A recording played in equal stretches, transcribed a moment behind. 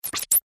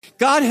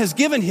God has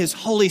given His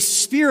Holy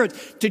Spirit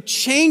to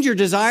change your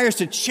desires,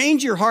 to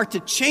change your heart, to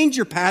change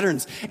your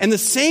patterns. And the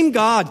same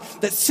God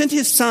that sent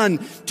His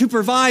Son to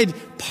provide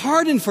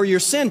pardon for your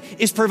sin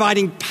is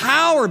providing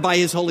power by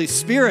His Holy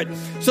Spirit.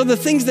 So the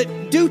things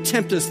that do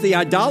tempt us, the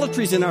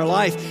idolatries in our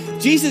life,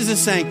 Jesus is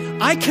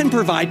saying, I can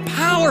provide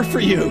power for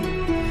you.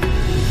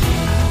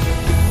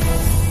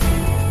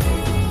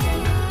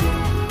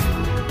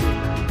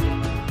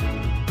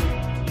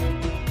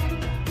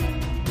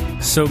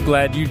 So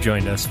glad you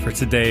joined us for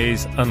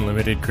today's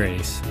Unlimited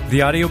Grace,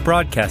 the audio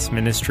broadcast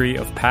ministry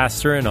of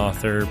pastor and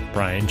author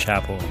Bryan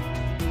Chapell.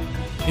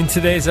 In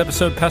today's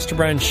episode, Pastor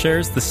Bryan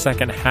shares the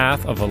second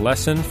half of a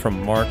lesson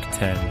from Mark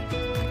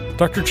 10.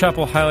 Dr.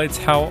 Chapell highlights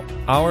how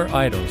our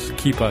idols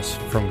keep us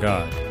from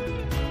God.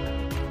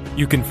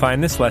 You can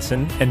find this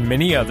lesson and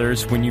many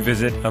others when you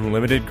visit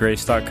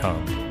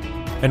unlimitedgrace.com.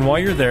 And while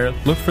you're there,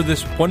 look for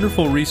this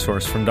wonderful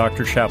resource from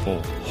Dr.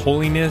 Chapell,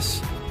 Holiness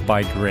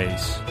by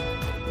Grace.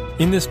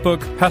 In this book,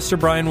 Pastor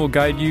Bryan will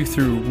guide you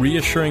through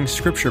reassuring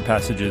scripture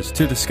passages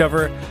to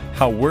discover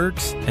how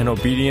works and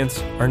obedience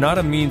are not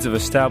a means of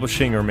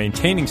establishing or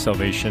maintaining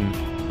salvation,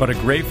 but a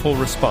grateful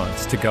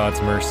response to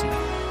God's mercy.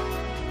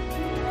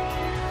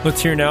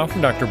 Let's hear now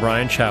from Dr.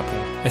 Bryan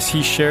Chapell as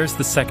he shares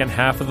the second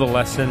half of the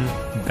lesson,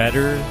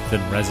 Better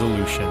Than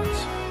Resolutions.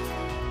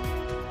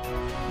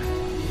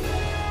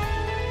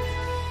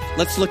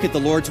 Let's look at the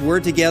Lord's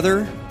Word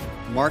together.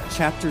 Mark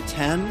chapter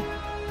 10.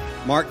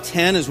 Mark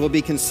 10, as we'll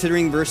be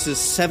considering verses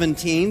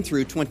 17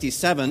 through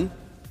 27.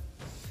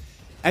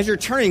 As you're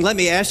turning, let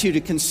me ask you to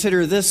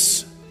consider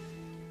this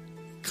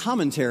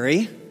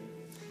commentary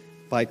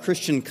by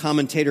Christian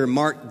commentator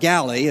Mark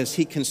Galli as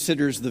he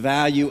considers the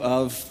value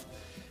of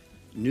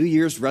New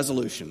Year's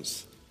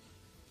resolutions.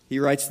 He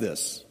writes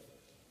this: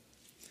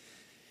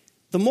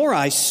 the more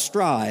I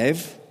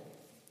strive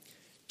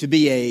to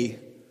be a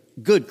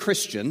good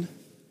Christian,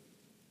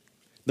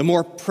 the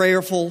more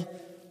prayerful,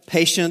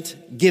 patient,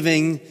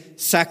 giving,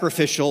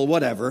 sacrificial,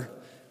 whatever,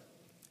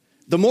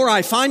 the more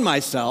I find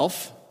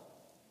myself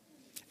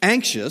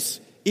anxious,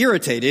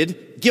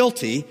 irritated,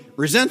 guilty,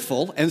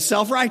 resentful, and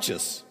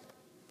self-righteous.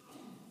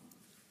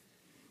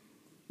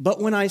 But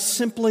when I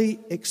simply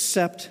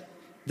accept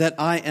that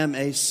I am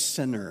a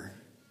sinner,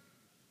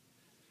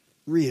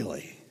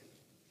 really,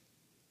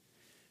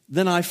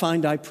 then I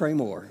find I pray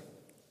more,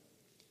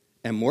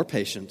 am more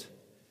patient,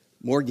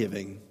 more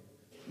giving,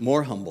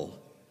 more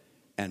humble,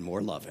 and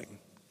more loving.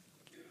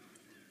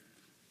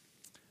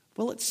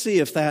 Well, let's see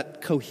if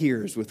that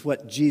coheres with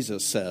what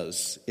Jesus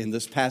says in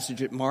this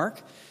passage at Mark.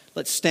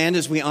 Let's stand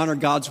as we honor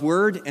God's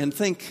word and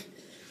think,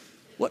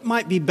 what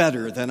might be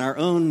better than our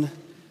own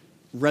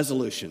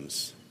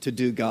resolutions to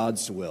do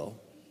God's will?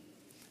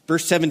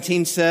 Verse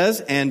 17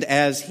 says, and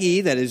as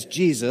he, that is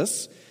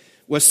Jesus,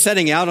 was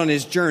setting out on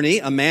his journey,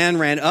 a man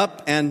ran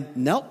up and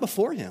knelt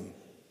before him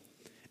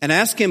and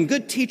asked him,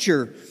 good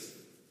teacher,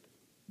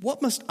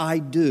 what must I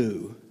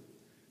do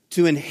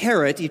to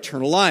inherit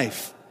eternal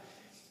life?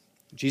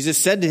 Jesus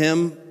said to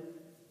him,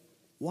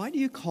 why do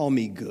you call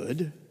me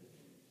good?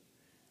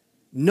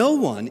 No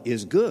one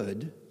is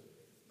good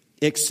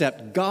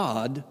except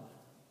God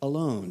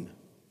alone.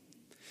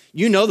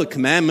 You know the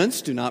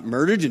commandments: do not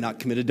murder, do not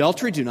commit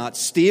adultery, do not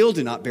steal,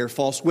 do not bear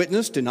false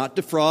witness, do not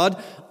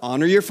defraud,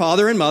 honor your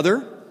father and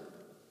mother.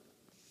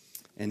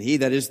 And he,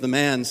 that is the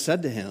man,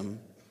 said to him,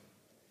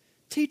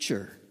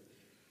 teacher,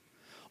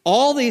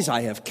 all these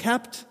I have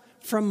kept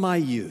from my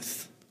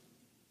youth.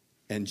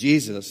 And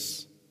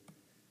Jesus,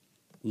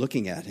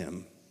 looking at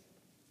him,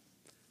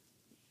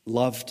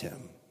 loved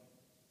him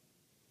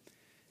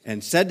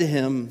and said to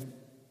him,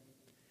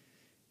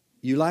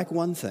 you lack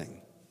one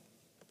thing.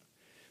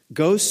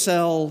 Go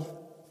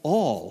sell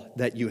all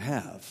that you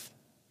have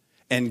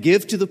and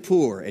give to the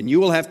poor, and you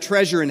will have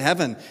treasure in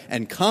heaven,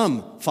 and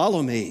come,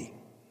 follow me.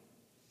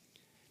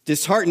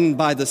 Disheartened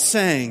by the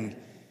saying,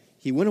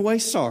 he went away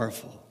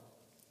sorrowful,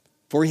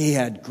 for he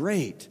had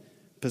great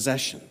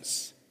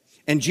possessions.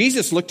 And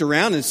Jesus looked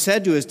around and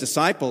said to his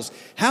disciples,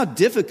 how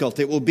difficult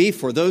it will be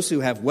for those who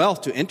have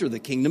wealth to enter the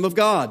kingdom of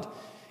God.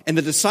 And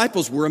the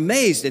disciples were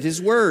amazed at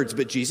his words.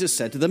 But Jesus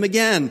said to them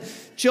again,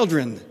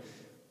 children,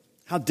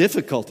 how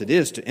difficult it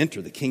is to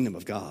enter the kingdom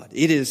of God.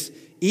 It is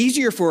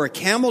easier for a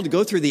camel to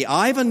go through the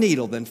eye of a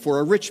needle than for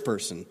a rich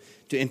person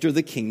to enter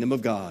the kingdom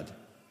of God.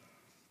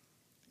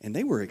 And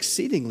they were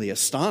exceedingly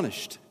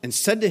astonished and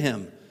said to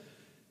him,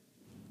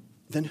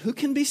 then who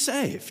can be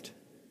saved?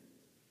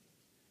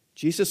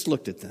 Jesus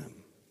looked at them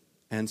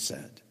and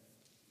said,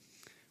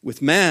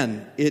 with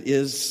man it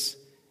is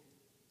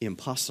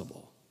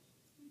impossible,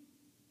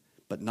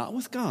 but not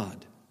with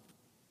God.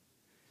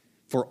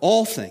 For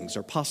all things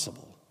are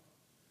possible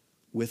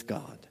with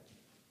God.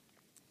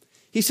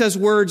 He says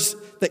words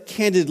that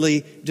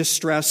candidly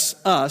distress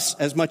us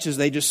as much as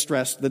they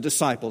distressed the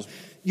disciples.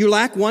 You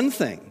lack one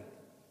thing.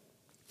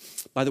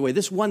 By the way,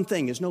 this one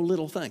thing is no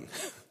little thing.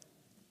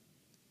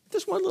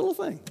 This one little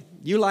thing.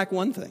 You lack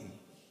one thing.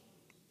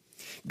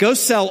 Go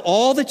sell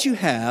all that you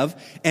have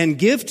and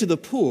give to the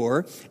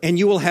poor, and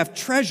you will have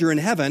treasure in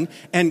heaven,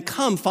 and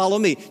come follow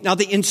me. Now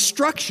the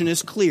instruction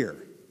is clear.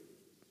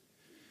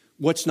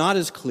 What's not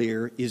as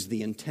clear is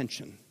the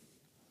intention.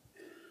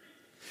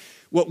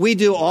 What we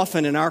do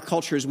often in our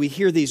culture is we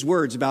hear these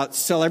words about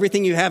sell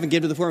everything you have and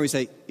give to the poor, and we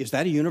say, is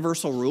that a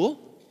universal rule?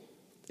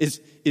 Is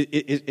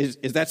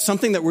that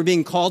something that we're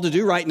being called to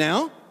do right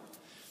now?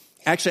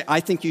 Actually,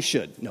 I think you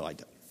should. No, I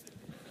don't.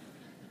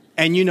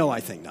 And you know I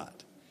think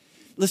not.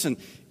 Listen,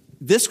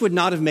 this would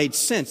not have made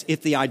sense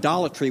if the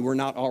idolatry were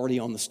not already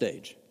on the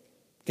stage.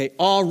 Okay,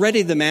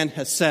 already the man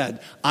has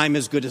said, I'm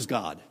as good as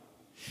God.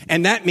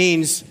 And that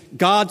means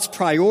God's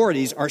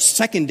priorities are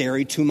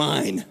secondary to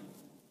mine.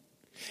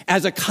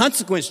 As a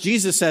consequence,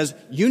 Jesus says,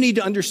 you need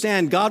to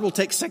understand God will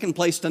take second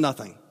place to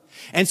nothing.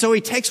 And so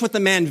he takes what the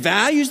man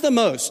values the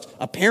most,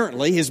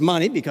 apparently his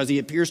money, because he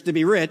appears to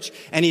be rich,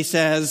 and he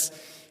says,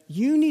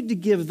 you need to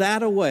give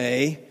that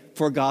away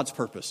for God's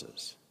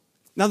purposes.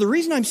 Now, the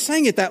reason I'm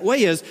saying it that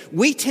way is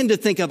we tend to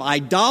think of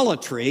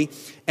idolatry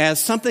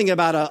as something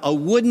about a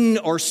wooden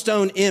or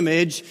stone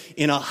image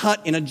in a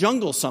hut in a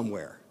jungle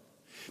somewhere.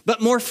 But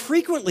more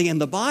frequently in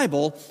the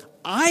Bible,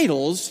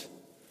 idols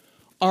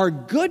are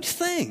good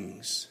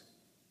things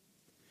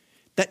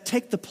that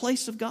take the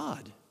place of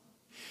God,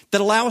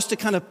 that allow us to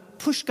kind of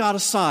push God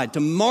aside, to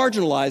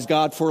marginalize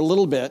God for a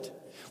little bit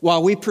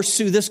while we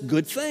pursue this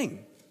good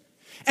thing.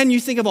 And you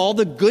think of all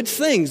the good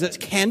things that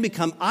can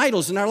become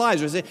idols in our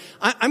lives. We say,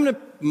 I'm going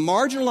to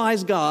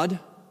marginalize God,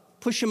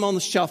 push him on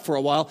the shelf for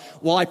a while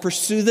I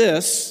pursue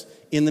this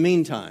in the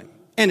meantime.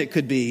 And it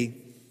could be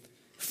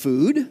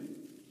food,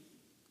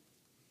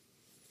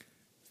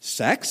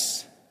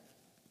 sex,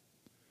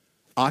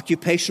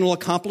 occupational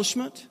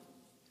accomplishment,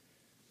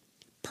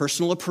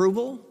 personal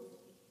approval,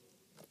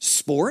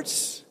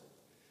 sports,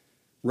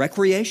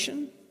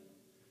 recreation,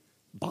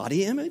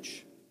 body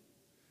image,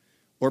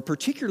 or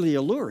particularly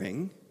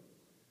alluring,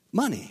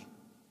 money.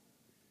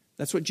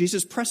 That's what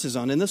Jesus presses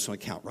on in this one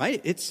account, right?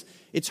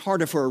 It's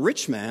harder for a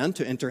rich man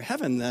to enter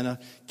heaven than a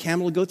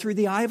camel to go through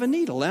the eye of a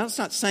needle. Now, it's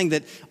not saying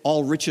that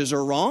all riches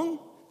are wrong.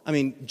 I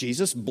mean,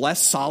 Jesus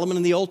blessed Solomon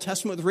in the Old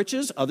Testament with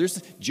riches.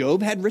 Others,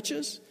 Job had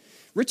riches.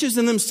 Riches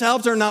in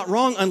themselves are not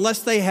wrong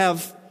unless they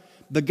have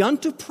begun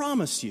to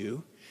promise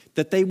you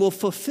that they will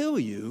fulfill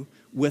you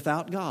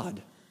without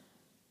God.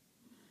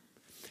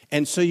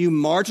 And so you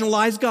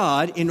marginalize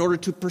God in order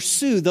to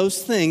pursue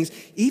those things,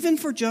 even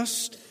for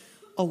just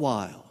a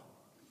while.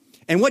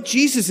 And what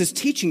Jesus is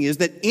teaching is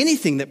that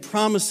anything that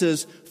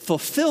promises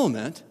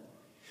fulfillment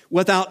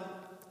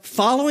without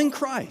following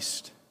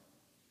Christ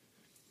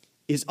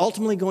is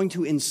ultimately going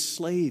to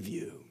enslave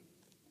you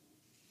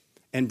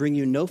and bring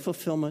you no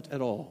fulfillment at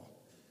all.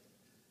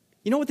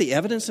 You know what the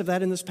evidence of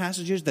that in this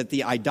passage is? That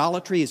the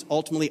idolatry is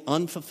ultimately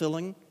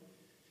unfulfilling?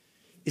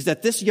 Is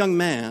that this young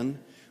man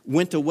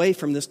went away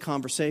from this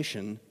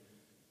conversation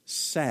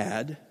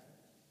sad,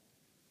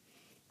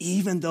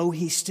 even though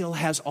he still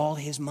has all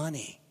his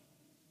money.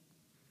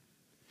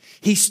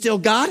 He still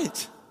got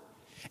it.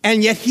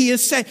 And yet he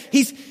is sad.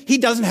 He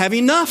doesn't have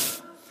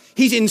enough.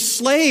 He's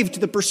enslaved to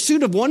the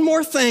pursuit of one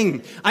more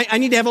thing. I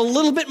need to have a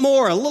little bit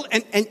more,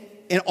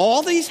 and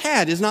all that he's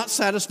had is not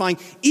satisfying,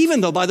 even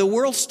though by the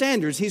world's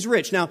standards he's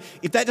rich. Now,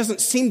 if that doesn't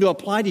seem to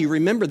apply to you,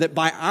 remember that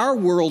by our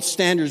world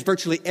standards,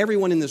 virtually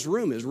everyone in this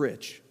room is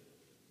rich.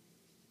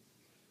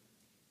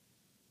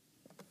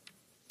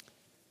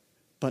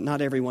 But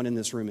not everyone in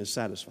this room is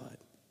satisfied.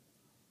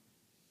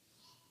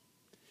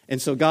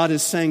 And so God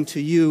is saying to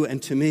you and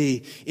to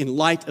me, in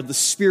light of the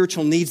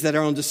spiritual needs that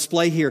are on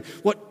display here,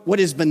 what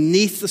is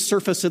beneath the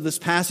surface of this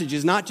passage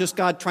is not just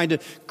God trying to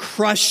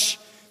crush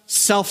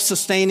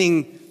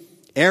self-sustaining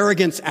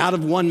arrogance out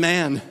of one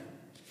man.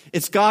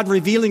 It's God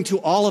revealing to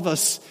all of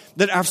us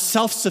that our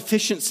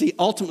self-sufficiency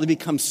ultimately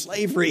becomes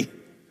slavery.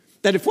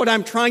 That if what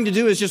I'm trying to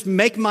do is just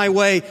make my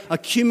way,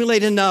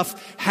 accumulate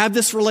enough, have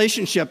this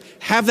relationship,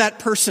 have that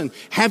person,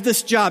 have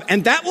this job,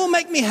 and that will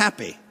make me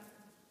happy.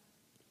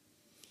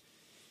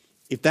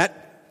 If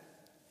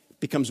that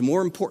becomes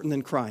more important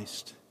than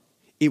Christ,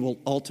 it will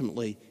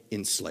ultimately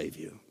enslave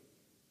you.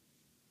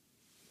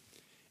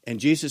 And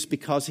Jesus,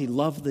 because he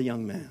loved the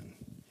young man,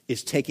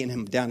 is taking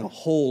him down a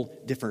whole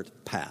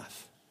different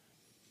path.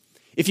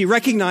 If you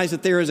recognize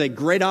that there is a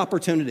great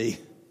opportunity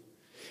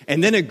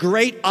and then a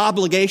great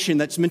obligation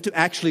that's meant to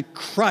actually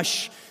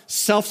crush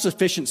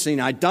self-sufficiency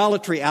and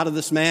idolatry out of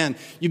this man,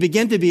 you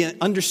begin to be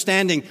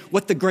understanding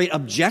what the great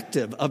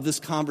objective of this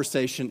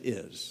conversation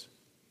is.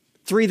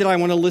 3 that I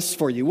want to list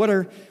for you. What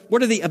are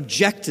the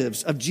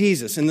objectives of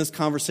Jesus in this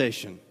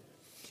conversation?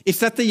 It's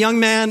that the young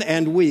man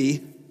and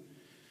we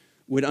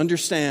would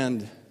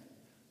understand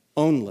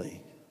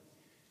only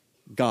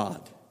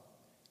God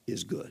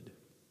is good.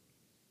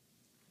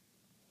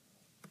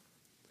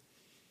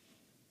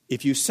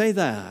 If you say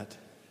that,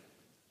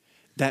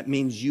 that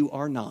means you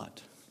are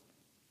not.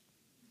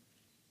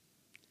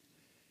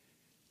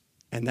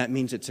 And that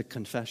means it's a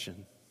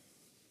confession.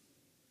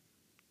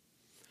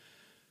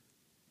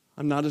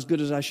 I'm not as good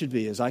as I should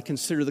be as I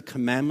consider the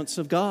commandments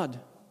of God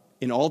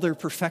in all their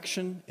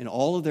perfection, in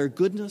all of their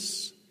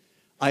goodness.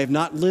 I have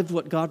not lived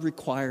what God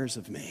requires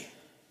of me.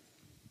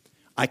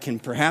 I can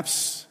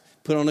perhaps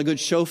put on a good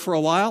show for a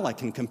while. I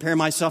can compare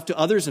myself to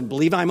others and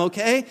believe I'm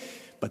okay.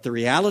 But the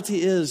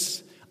reality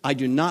is, I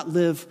do not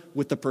live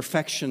with the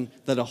perfection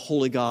that a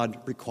holy God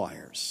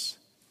requires.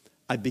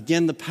 I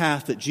begin the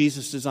path that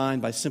Jesus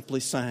designed by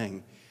simply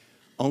saying,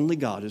 only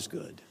God is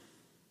good,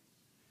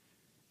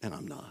 and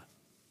I'm not.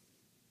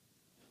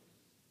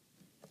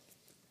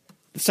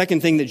 The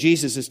second thing that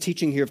Jesus is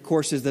teaching here, of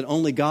course, is that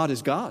only God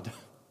is God.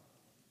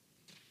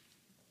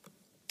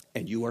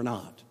 And you are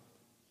not.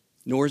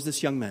 Nor is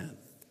this young man.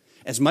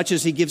 As much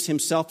as he gives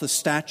himself the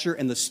stature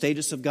and the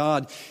status of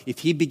God, if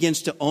he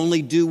begins to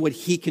only do what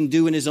he can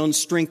do in his own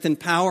strength and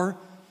power,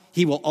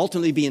 he will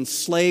ultimately be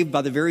enslaved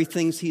by the very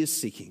things he is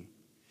seeking.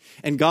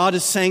 And God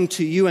is saying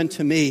to you and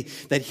to me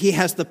that he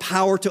has the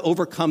power to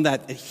overcome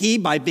that. That he,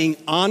 by being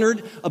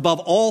honored above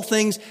all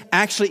things,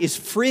 actually is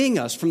freeing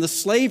us from the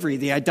slavery,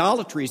 the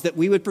idolatries that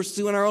we would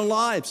pursue in our own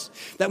lives.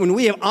 That when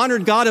we have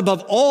honored God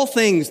above all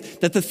things,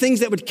 that the things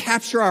that would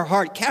capture our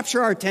heart,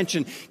 capture our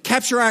attention,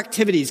 capture our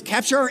activities,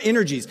 capture our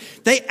energies,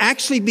 they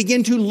actually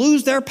begin to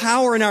lose their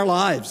power in our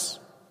lives.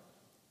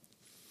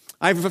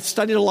 I've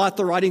studied a lot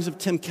the writings of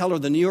Tim Keller,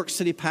 the New York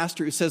City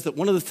pastor, who says that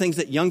one of the things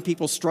that young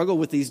people struggle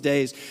with these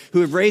days,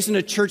 who have raised in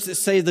a church that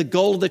say the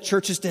goal of the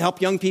church is to help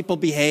young people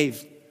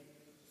behave,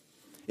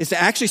 is to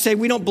actually say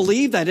we don't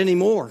believe that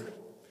anymore.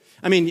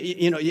 I mean,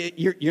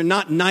 you're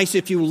not nice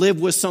if you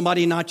live with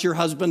somebody, not your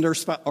husband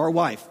or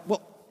wife.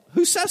 Well,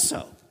 who says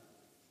so?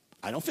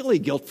 I don't feel any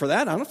guilt for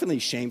that. I don't feel any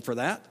shame for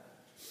that.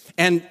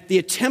 And the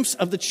attempts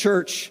of the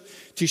church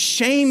to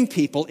shame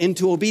people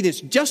into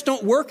obedience just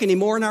don't work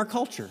anymore in our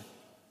culture.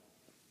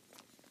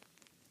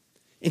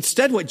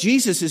 Instead, what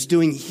Jesus is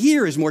doing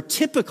here is more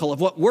typical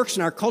of what works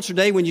in our culture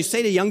today. When you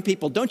say to young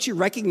people, don't you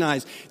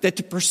recognize that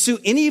to pursue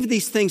any of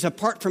these things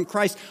apart from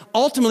Christ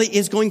ultimately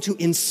is going to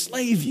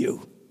enslave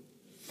you?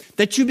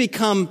 That you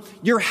become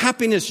your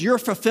happiness, your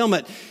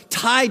fulfillment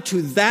tied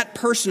to that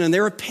person and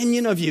their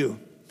opinion of you,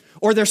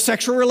 or their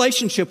sexual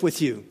relationship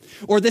with you,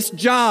 or this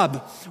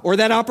job, or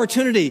that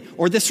opportunity,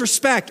 or this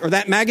respect, or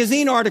that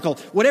magazine article.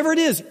 Whatever it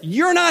is,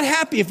 you're not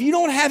happy if you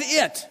don't have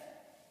it.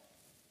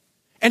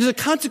 And as a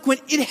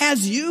consequence, it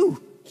has you.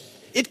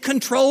 It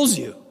controls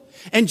you.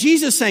 And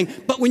Jesus is saying,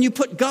 but when you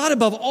put God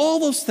above all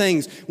those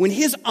things, when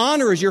his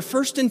honor is your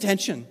first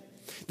intention,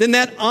 then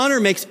that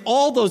honor makes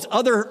all those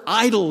other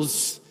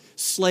idols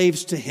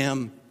slaves to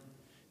him,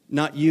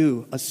 not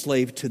you a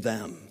slave to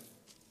them.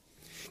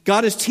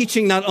 God is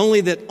teaching not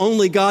only that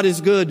only God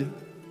is good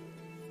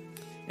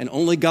and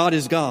only God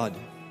is God.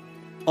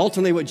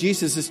 Ultimately, what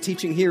Jesus is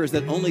teaching here is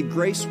that only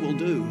grace will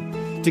do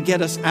to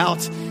get us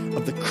out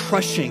of the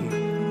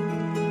crushing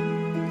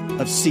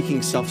of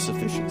seeking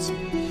self-sufficiency.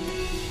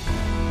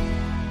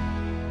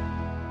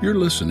 You're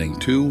listening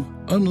to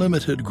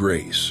Unlimited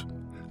Grace,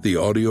 the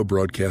audio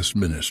broadcast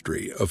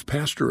ministry of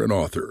pastor and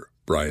author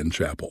Bryan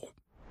Chapell.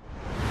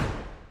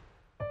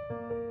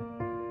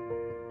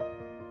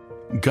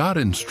 God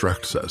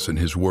instructs us in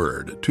his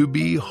word to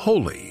be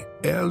holy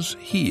as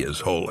he is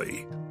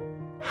holy.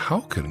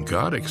 How can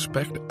God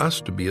expect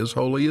us to be as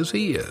holy as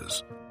he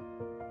is?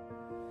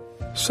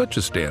 Such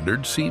a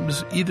standard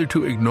seems either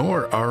to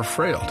ignore our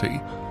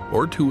frailty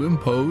or to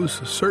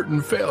impose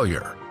certain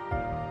failure.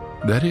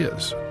 That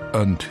is,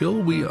 until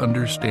we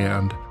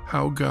understand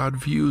how God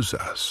views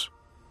us.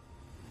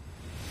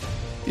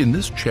 In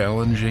this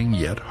challenging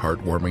yet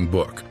heartwarming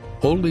book,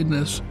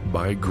 Holiness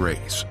by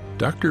Grace,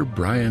 Dr.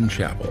 Bryan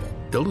Chapell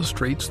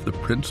illustrates the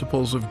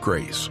principles of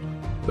grace,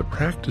 the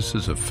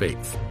practices of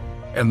faith,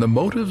 and the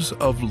motives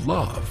of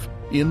love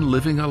in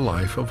living a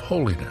life of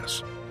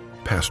holiness.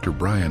 Pastor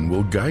Bryan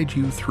will guide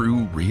you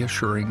through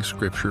reassuring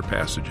scripture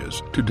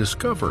passages to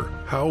discover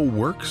how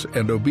works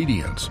and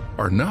obedience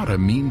are not a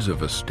means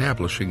of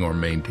establishing or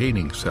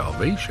maintaining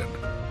salvation,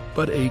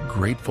 but a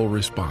grateful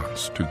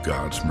response to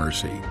God's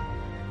mercy.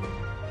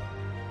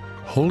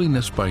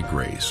 Holiness by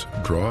Grace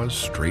draws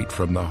straight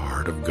from the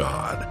heart of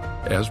God,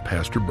 as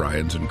Pastor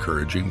Bryan's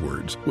encouraging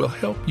words will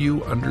help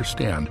you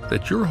understand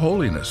that your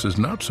holiness is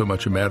not so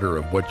much a matter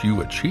of what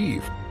you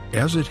achieve,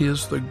 as it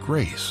is the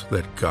grace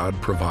that God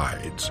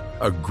provides,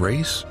 a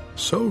grace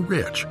so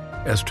rich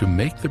as to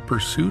make the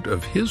pursuit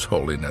of his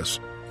holiness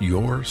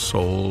your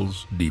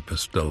soul's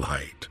deepest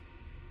delight.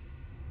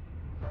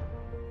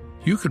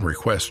 You can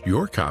request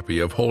your copy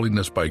of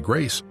Holiness by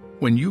Grace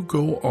when you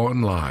go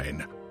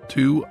online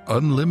to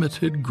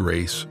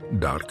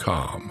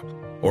unlimitedgrace.com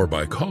or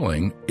by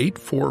calling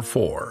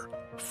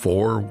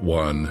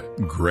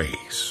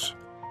 844-41-GRACE.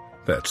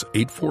 That's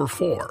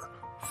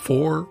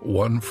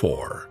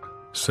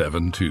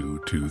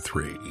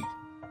 844-414-7223.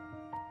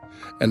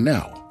 And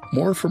now,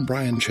 more from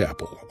Bryan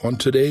Chapell on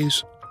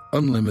today's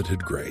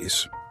Unlimited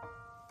Grace.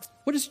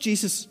 What is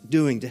Jesus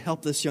doing to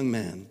help this young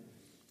man?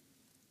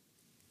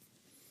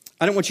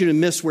 I don't want you to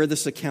miss where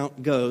this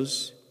account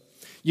goes.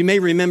 You may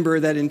remember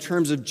that in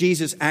terms of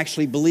Jesus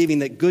actually believing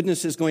that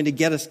goodness is going to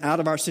get us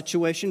out of our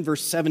situation,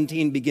 verse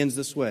 17 begins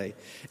this way.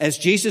 As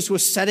Jesus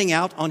was setting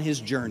out on his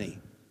journey.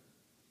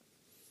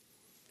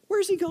 Where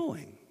is he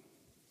going?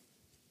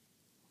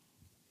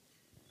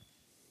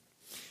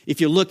 If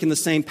you look in the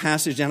same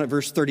passage down at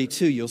verse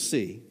 32, you'll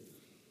see.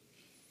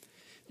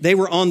 They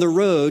were on the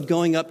road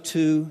going up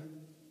to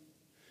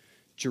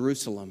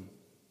Jerusalem,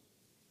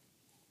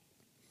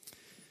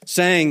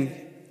 saying,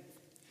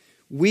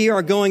 "We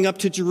are going up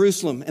to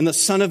Jerusalem, and the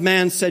Son of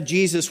Man," said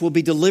Jesus, "will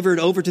be delivered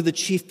over to the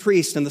chief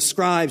priests and the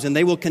scribes, and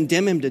they will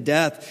condemn him to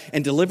death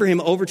and deliver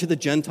him over to the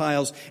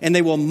Gentiles, and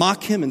they will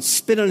mock him and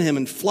spit on him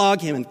and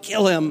flog him and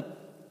kill him.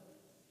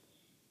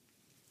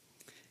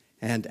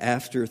 And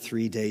after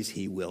 3 days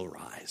he will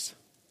rise."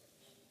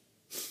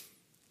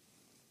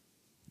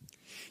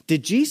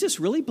 Did Jesus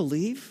really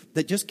believe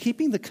that just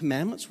keeping the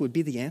commandments would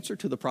be the answer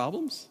to the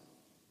problems?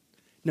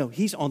 No,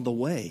 he's on the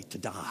way to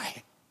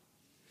die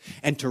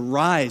and to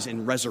rise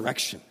in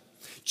resurrection.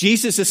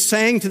 Jesus is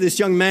saying to this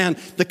young man,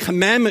 the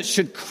commandments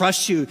should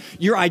crush you.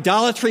 Your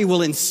idolatry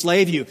will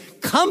enslave you.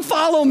 Come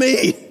follow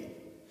me.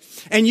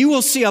 And you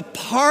will see a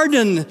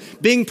pardon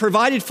being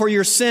provided for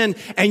your sin.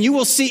 And you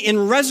will see in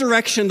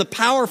resurrection the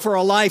power for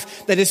a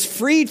life that is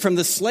freed from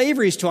the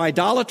slaveries to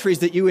idolatries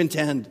that you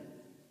intend.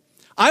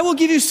 I will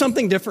give you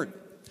something different.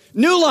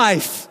 New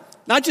life.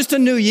 Not just a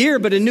new year,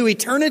 but a new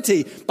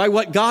eternity by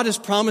what God is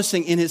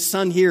promising in his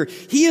Son here.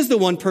 He is the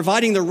one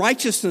providing the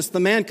righteousness the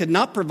man could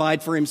not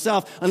provide for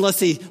himself unless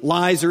he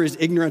lies or is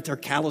ignorant or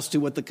callous to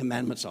what the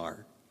commandments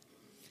are.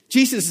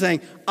 Jesus is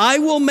saying, I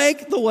will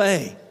make the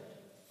way.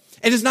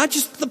 And it's not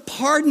just the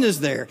pardon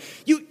is there.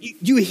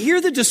 You hear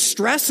the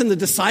distress in the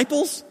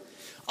disciples?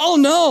 Oh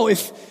no,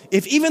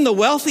 if even the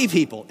wealthy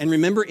people, and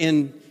remember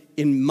in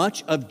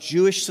much of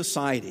Jewish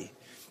society,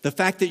 the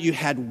fact that you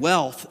had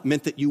wealth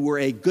meant that you were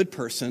a good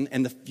person,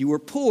 and if you were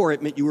poor, it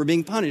meant you were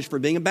being punished for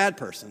being a bad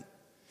person.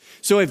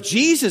 So if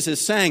Jesus is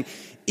saying,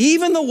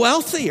 even the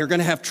wealthy are going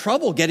to have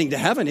trouble getting to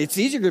heaven, it's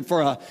easier for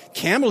a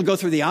camel to go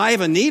through the eye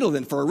of a needle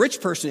than for a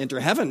rich person to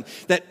enter heaven,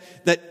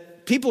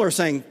 that people are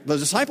saying, the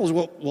disciples,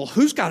 well,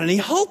 who's got any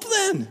hope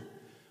then?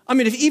 I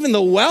mean, if even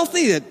the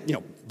wealthy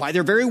that, by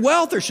their very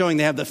wealth are showing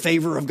they have the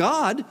favor of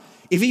God,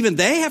 if even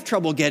they have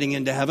trouble getting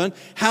into heaven,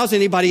 how's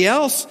anybody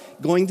else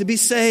going to be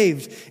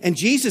saved? And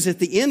Jesus at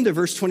the end of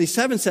verse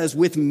 27 says,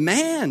 with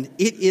man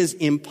it is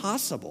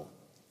impossible,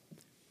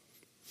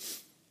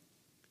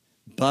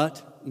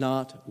 but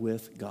not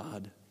with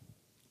God.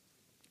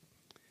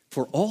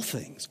 For all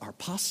things are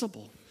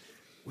possible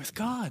with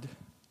God.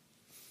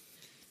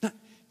 Now,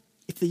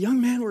 if the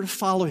young man were to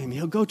follow him,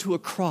 he'll go to a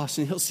cross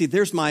and he'll see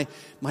there's my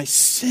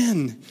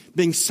sin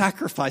being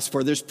sacrificed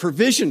for. There's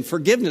provision,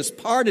 forgiveness,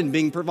 pardon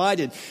being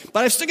provided.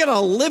 But I've still got to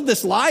live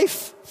this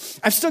life.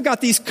 I've still got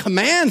these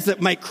commands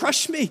that might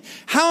crush me.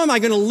 How am I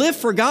going to live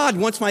for God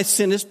once my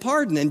sin is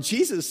pardoned? And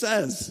Jesus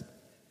says,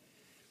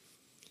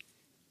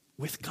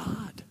 with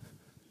God,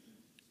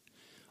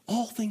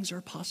 all things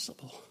are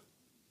possible.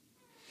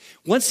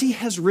 Once he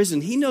has risen,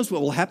 he knows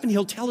what will happen.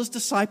 He'll tell his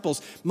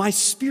disciples, my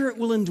spirit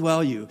will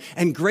indwell you,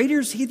 and greater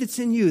is he that's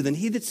in you than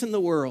he that's in the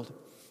world.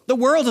 The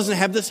world doesn't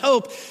have this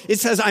hope. It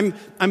says, I'm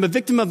a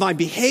victim of my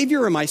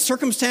behavior or my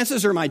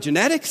circumstances or my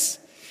genetics.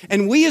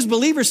 And we as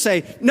believers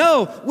say,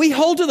 no, we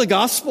hold to the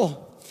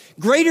gospel.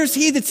 Greater is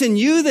he that's in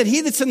you than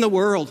he that's in the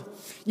world.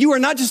 You are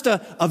not just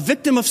a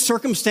victim of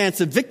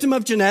circumstance, a victim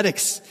of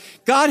genetics.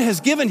 God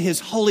has given his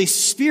Holy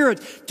Spirit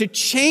to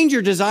change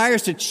your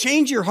desires, to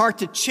change your heart,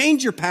 to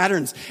change your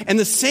patterns. And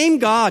the same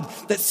God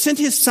that sent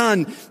his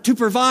Son to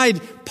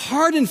provide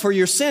pardon for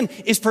your sin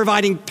is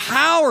providing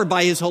power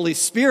by his Holy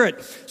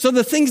Spirit. So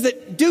the things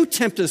that do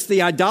tempt us,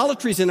 the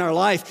idolatries in our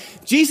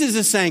life, Jesus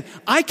is saying,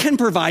 I can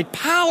provide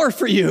power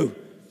for you.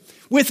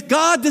 With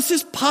God, this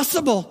is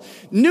possible.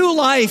 New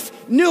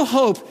life, new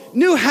hope,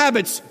 new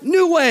habits,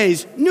 new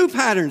ways, new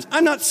patterns.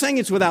 I'm not saying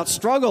it's without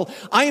struggle.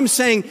 I am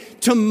saying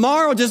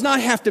tomorrow does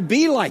not have to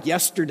be like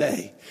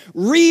yesterday.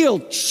 Real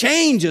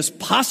change is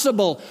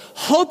possible.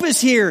 Hope is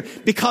here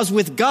because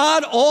with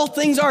God, all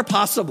things are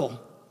possible.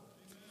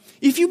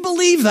 If you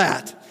believe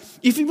that,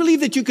 if you believe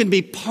that you can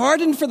be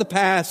pardoned for the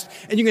past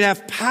and you can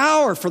have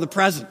power for the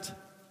present,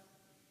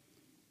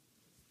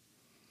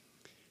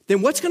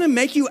 then what's going to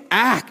make you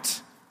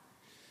act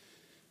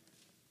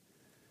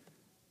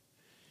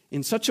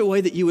in such a way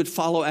that you would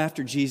follow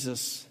after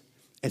Jesus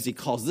as he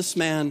calls this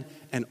man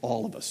and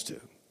all of us to?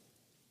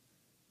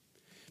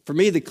 For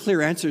me, the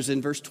clear answer is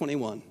in verse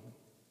 21.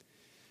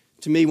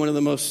 To me, one of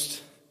the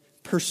most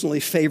personally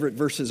favorite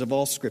verses of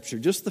all Scripture,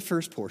 just the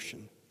first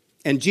portion.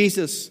 And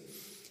Jesus,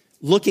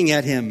 looking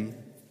at him,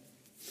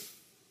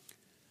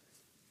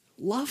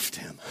 loved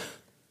him.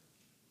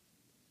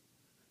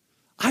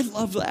 I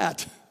love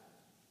that.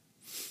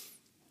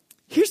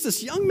 Here's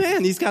this young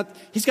man. He's got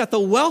the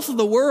wealth of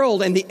the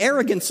world and the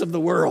arrogance of the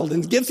world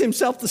and gives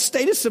himself the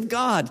status of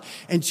God.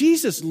 And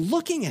Jesus,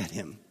 looking at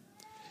him,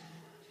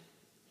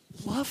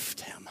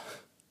 loved him.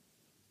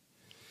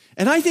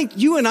 And I think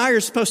you and I are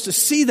supposed to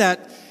see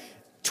that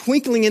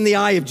twinkling in the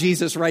eye of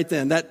Jesus right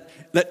then, that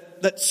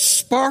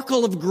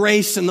sparkle of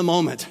grace in the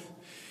moment.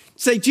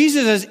 Say,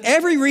 Jesus has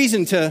every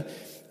reason to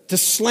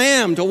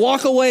slam, to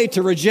walk away,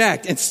 to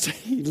reject. And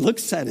he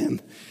looks at him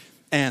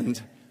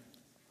and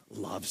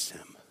loves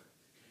him.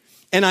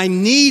 And I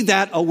need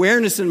that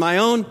awareness in my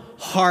own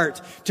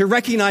heart to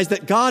recognize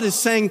that God is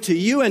saying to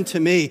you and to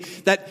me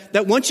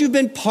that once you've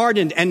been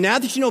pardoned and now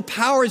that you know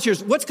power is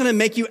yours, what's going to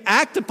make you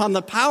act upon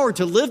the power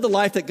to live the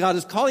life that God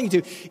is calling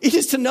you to? It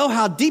is to know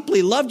how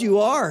deeply loved you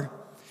are.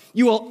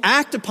 You will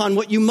act upon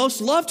what you most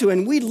love to,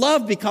 and we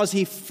love because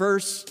he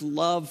first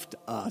loved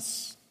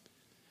us.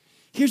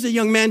 Here's a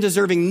young man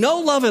deserving no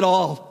love at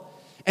all,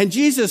 and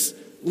Jesus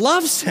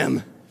loves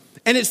him.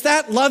 And it's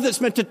that love that's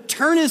meant to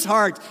turn his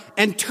heart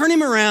and turn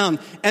him around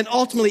and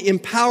ultimately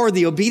empower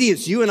the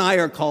obedience you and I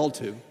are called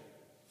to.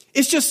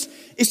 It's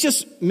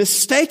just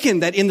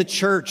mistaken that in the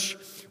church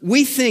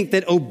we think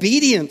that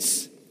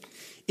obedience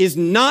is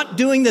not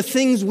doing the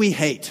things we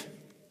hate.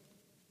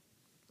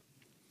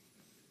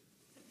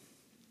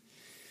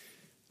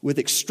 With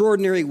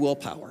extraordinary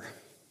willpower.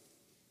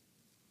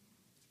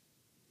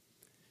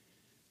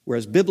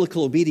 Whereas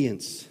biblical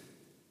obedience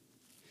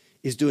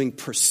is doing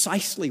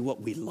precisely what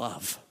we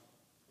love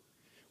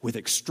with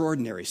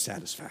extraordinary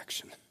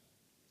satisfaction.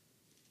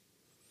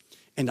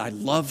 And I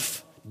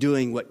love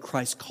doing what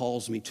Christ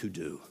calls me to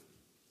do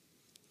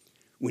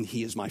when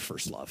he is my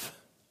first love.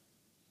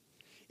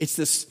 It's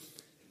this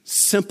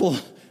simple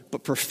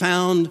but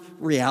profound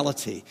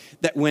reality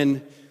that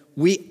when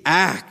we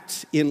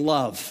act in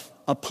love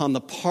upon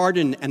the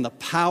pardon and the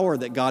power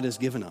that God has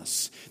given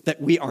us,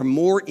 that we are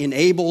more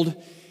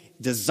enabled,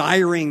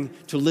 desiring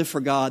to live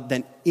for God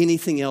than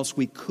anything else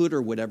we could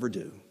or would ever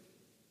do.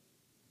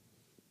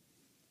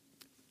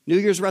 New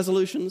Year's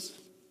resolutions?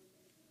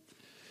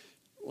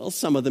 Well,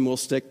 some of them will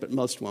stick, but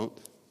most won't.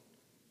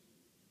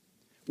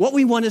 What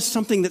we want is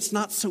something that's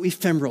not so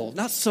ephemeral,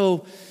 not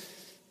so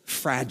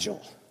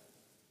fragile.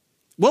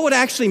 What would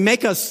actually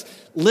make us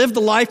live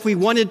the life we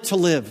wanted to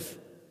live?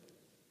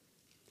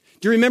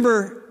 Do you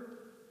remember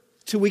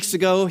 2 weeks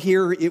ago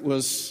here it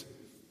was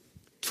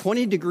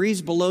 20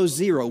 degrees below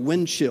zero,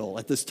 wind chill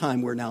at this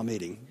time we're now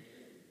meeting.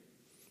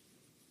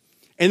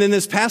 And then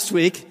this past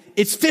week,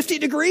 it's 50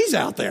 degrees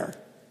out there.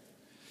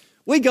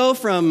 We go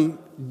from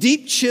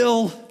deep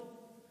chill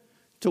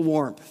to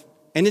warmth.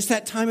 And it's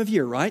that time of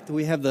year, right? That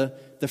we have the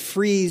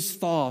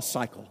freeze-thaw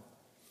cycle.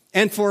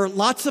 And for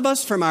lots of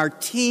us, from our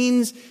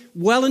teens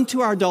well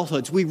into our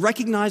adulthoods, we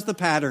recognize the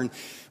pattern.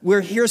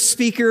 We'll hear a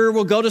speaker,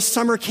 we'll go to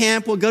summer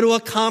camp, we'll go to a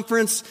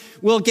conference,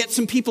 we'll get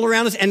some people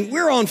around us, and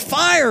we're on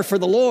fire for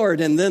the Lord.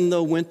 And then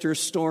the winter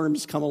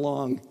storms come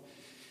along,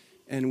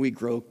 and we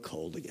grow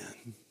cold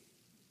again.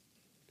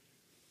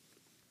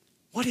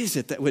 What is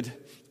it that would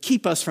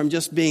keep us from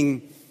just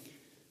being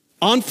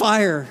on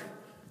fire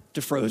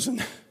to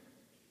frozen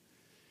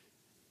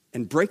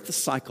and break the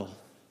cycle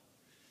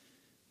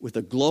with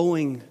a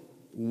glowing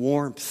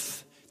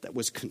warmth that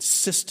was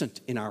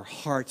consistent in our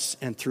hearts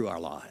and through our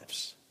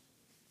lives?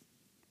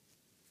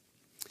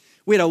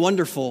 We had a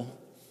wonderful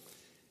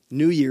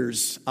New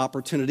Year's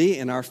opportunity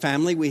in our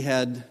family. We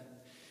had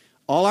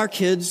all our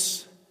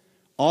kids,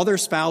 all their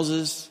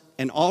spouses,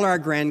 and all our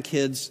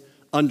grandkids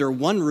under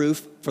one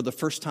roof for the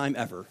first time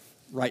ever,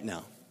 right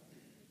now.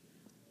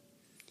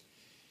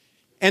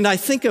 And I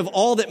think of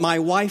all that my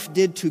wife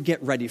did to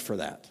get ready for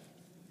that.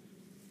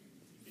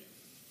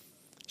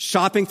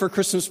 Shopping for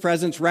Christmas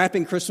presents,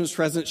 wrapping Christmas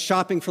presents,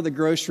 shopping for the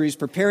groceries,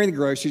 preparing the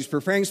groceries,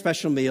 preparing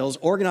special meals,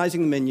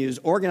 organizing the menus,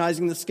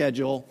 organizing the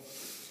schedule.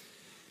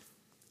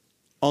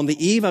 On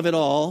the eve of it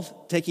all,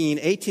 taking an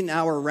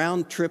 18-hour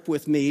round trip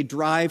with me,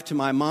 drive to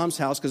my mom's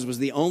house because it was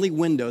the only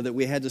window that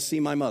we had to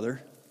see my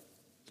mother.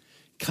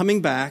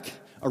 Coming back,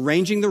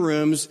 arranging the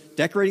rooms,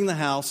 decorating the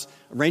house,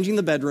 arranging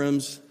the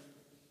bedrooms.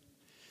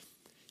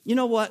 You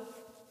know what?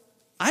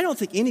 I don't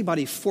think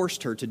anybody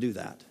forced her to do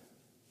that.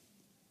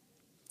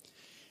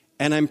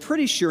 And I'm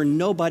pretty sure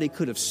nobody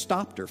could have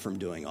stopped her from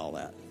doing all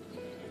that.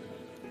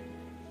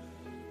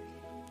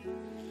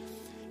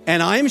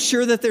 And I'm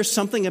sure that there's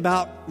something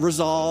about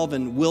resolve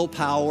and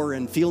willpower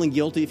and feeling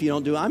guilty if you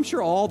don't do it. I'm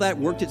sure all that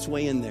worked its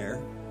way in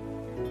there.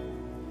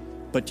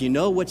 But do you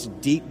know what's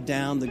deep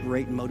down the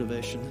great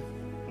motivation?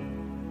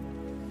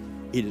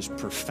 It is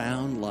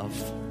profound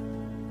love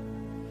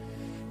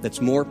that's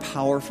more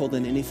powerful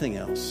than anything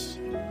else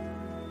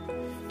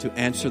to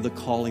answer the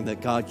calling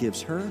that God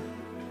gives her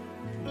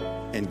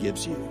and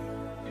gives you.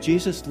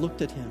 Jesus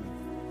looked at him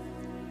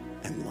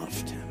and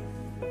loved him.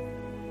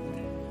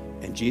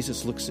 And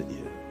Jesus looks at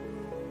you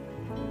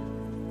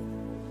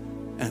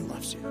and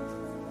loves you.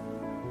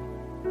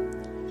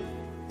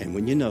 And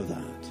when you know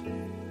that,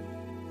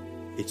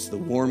 it's the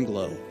warm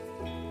glow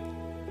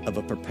of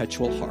a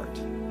perpetual heart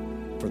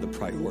for the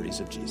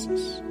priorities of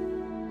Jesus.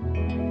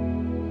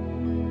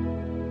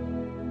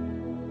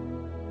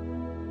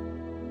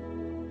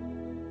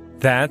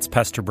 That's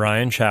Pastor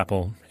Bryan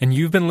Chapell, and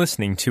you've been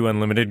listening to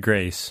Unlimited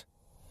Grace.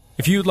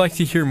 If you'd like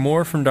to hear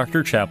more from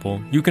Dr.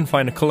 Chapell, you can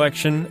find a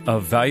collection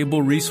of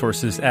valuable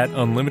resources at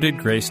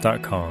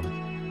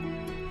unlimitedgrace.com.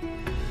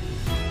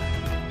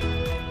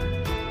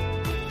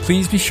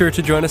 Please be sure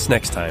to join us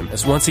next time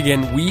as once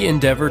again we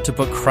endeavor to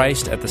put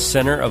Christ at the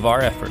center of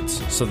our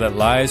efforts so that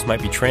lives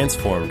might be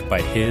transformed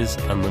by His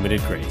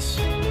unlimited grace.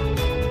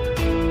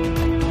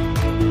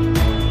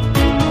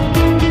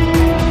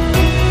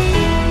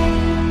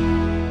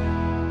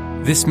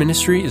 This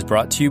ministry is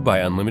brought to you by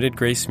Unlimited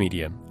Grace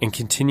Media and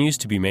continues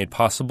to be made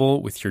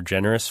possible with your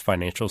generous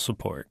financial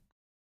support.